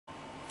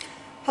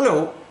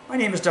Hello, my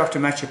name is Dr.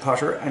 Matthew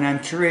Potter and I'm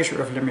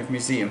Curator of Limerick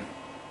Museum.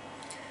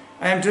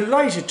 I am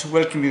delighted to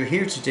welcome you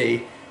here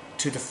today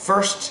to the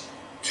first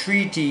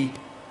 3D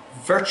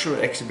virtual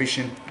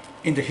exhibition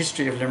in the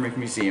history of Limerick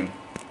Museum,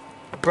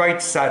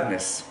 Bright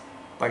Sadness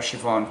by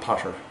Siobhan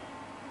Potter.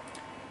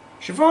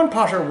 Siobhan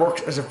Potter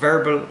works as a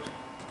verbal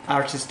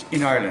artist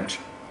in Ireland.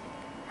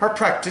 Her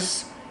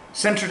practice,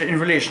 centred in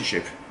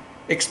relationship,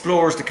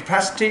 explores the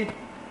capacity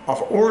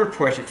of oral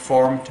poetic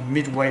form to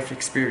midwife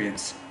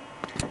experience.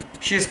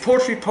 She has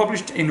poetry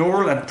published in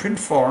oral and print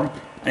form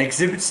and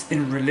exhibits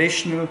in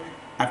relational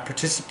and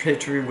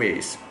participatory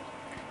ways.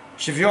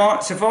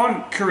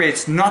 Siobhan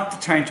curates Not the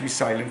Time to be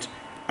Silent,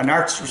 an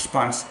art's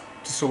response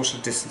to social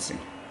distancing.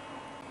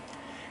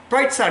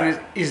 Bright Sadness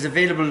is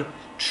available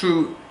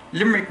through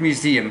Limerick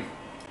Museum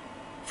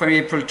from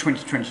April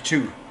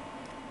 2022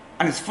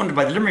 and is funded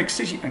by the Limerick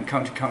City and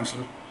County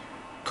Council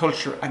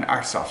Culture and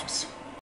Arts Office.